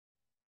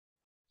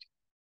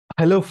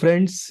Hello,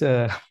 friends.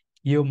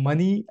 Your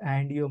money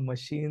and your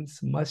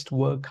machines must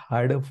work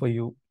harder for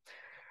you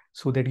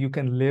so that you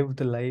can live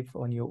the life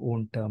on your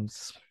own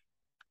terms.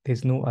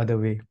 There's no other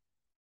way.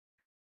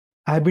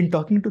 I've been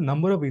talking to a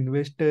number of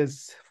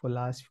investors for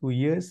last few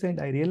years, and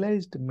I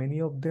realized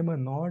many of them are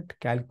not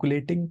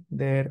calculating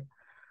their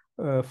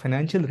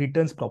financial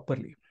returns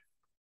properly.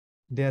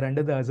 They are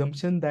under the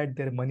assumption that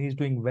their money is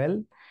doing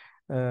well,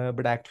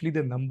 but actually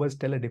the numbers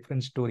tell a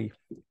different story.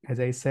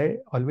 As I say,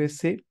 always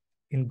say,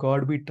 in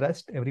God we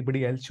trust.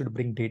 Everybody else should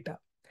bring data.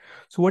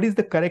 So what is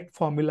the correct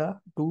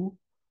formula to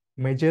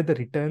measure the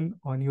return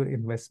on your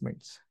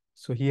investments?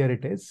 So here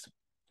it is.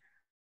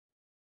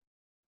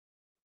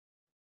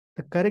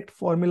 The correct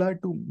formula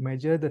to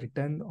measure the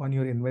return on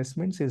your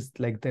investments is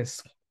like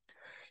this.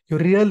 Your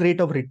real rate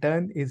of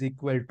return is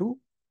equal to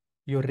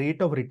your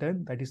rate of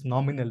return, that is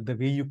nominal, the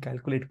way you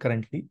calculate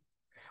currently,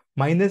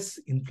 minus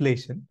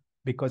inflation,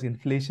 because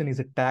inflation is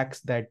a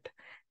tax that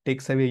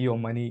takes away your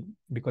money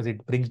because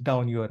it brings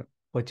down your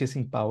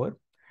purchasing power,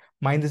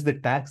 minus the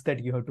tax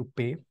that you have to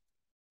pay,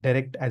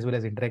 direct as well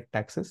as indirect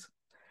taxes,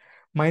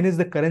 minus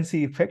the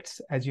currency effects.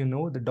 As you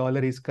know, the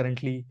dollar is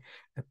currently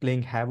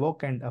playing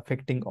havoc and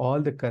affecting all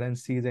the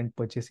currencies and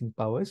purchasing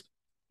powers,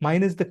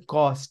 minus the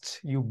costs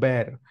you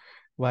bear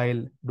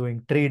while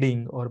doing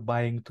trading or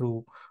buying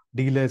through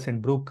dealers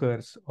and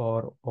brokers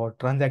or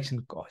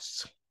transaction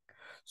costs.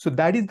 So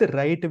that is the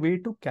right way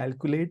to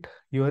calculate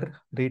your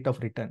rate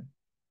of return.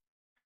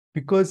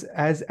 Because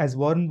as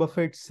Warren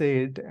Buffett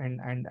said,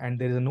 and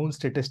there is a known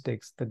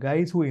statistics, the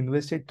guys who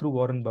invested through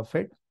Warren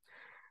Buffett,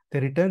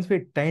 the returns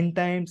were 10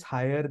 times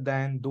higher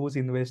than those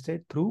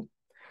invested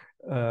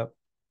uh,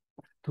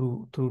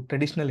 through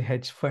traditional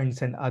hedge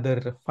funds and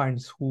other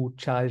funds who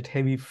charged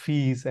heavy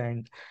fees,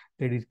 and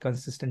they did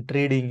consistent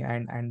trading,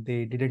 and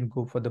they didn't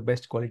go for the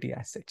best quality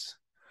assets.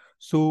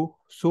 So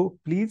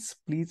please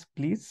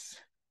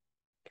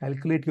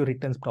calculate your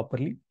returns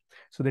properly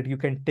so that you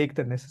can take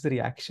the necessary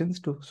actions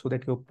to so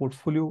that your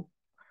portfolio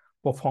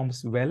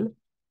performs well,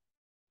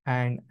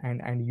 and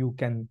you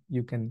can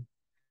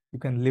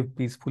live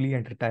peacefully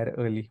and retire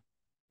early.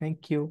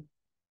 Thank you.